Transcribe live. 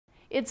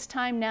It's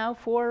time now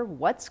for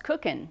What's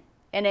Cookin'?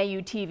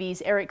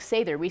 NAU-TV's Eric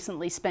Sather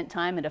recently spent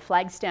time at a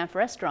Flagstaff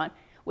restaurant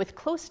with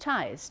close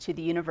ties to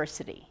the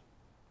university.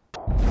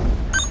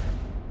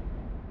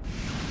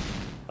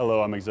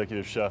 Hello, I'm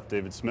Executive Chef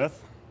David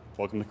Smith.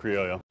 Welcome to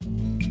Criollo.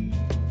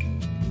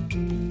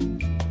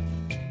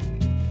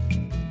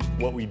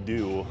 What we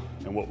do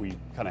and what we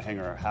kind of hang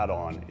our hat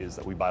on is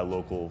that we buy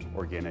local,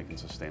 organic, and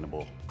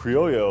sustainable.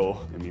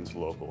 Criollo, it means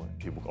local.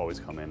 People always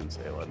come in and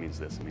say, well, it means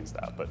this, it means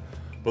that, but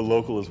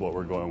local is what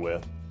we're going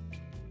with.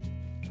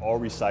 All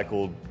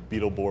recycled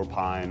beetle boar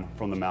pine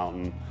from the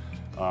mountain.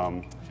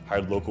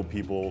 Hired local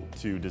people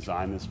to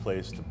design this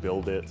place, to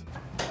build it.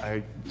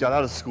 I got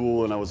out of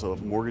school and I was a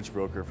mortgage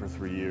broker for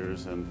 3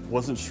 years and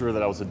wasn't sure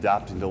that I was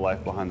adapting to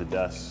life behind the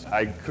desk.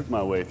 I cooked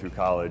my way through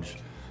college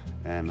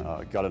and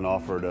got an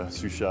offer to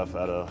sous chef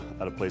at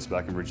a place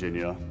back in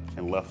Virginia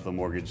and left the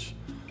mortgage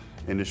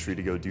industry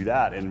to go do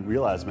that and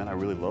realized, man, I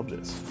really love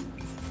this.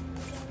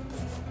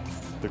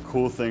 The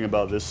cool thing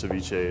about this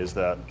ceviche is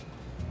that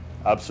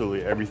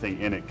absolutely everything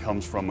in it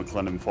comes from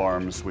McClendon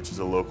Farms, which is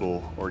a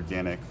local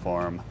organic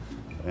farm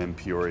in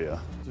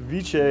Peoria.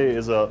 Ceviche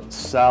is a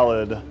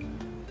salad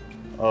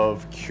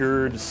of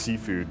cured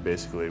seafood,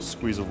 basically. A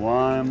squeeze of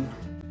lime.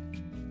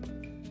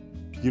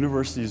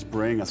 Universities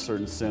bring a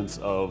certain sense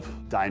of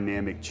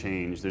dynamic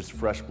change. There's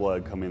fresh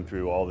blood coming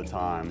through all the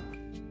time.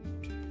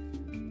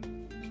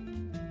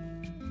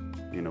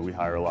 You know, we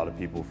hire a lot of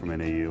people from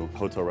NAU.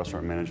 Hotel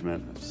restaurant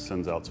management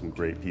sends out some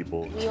great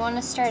people. We want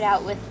to start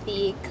out with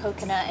the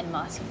coconut and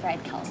mossy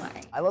fried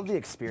calamari. I love the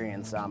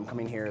experience.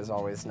 Coming here is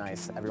always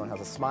nice. Everyone has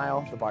a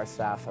smile. The bar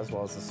staff as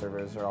well as the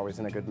servers are always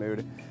in a good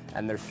mood,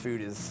 and their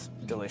food is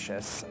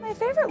delicious. My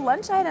favorite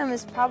lunch item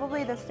is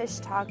probably the fish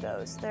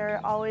tacos. They're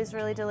always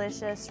really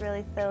delicious,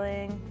 really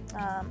filling,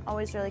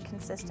 always really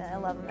consistent. I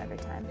love them every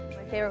time.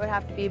 My favorite would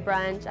have to be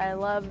brunch. I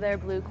love their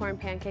blue corn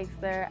pancakes.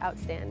 They're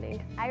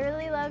outstanding. I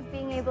really love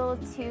being able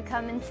to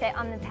come and sit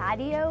on the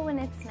patio when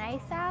it's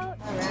nice out.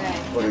 All right.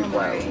 What are you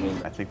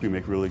planning? I think we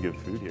make really good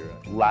food here.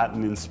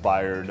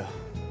 Latin-inspired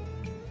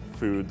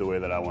food the way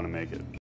that I want to make it.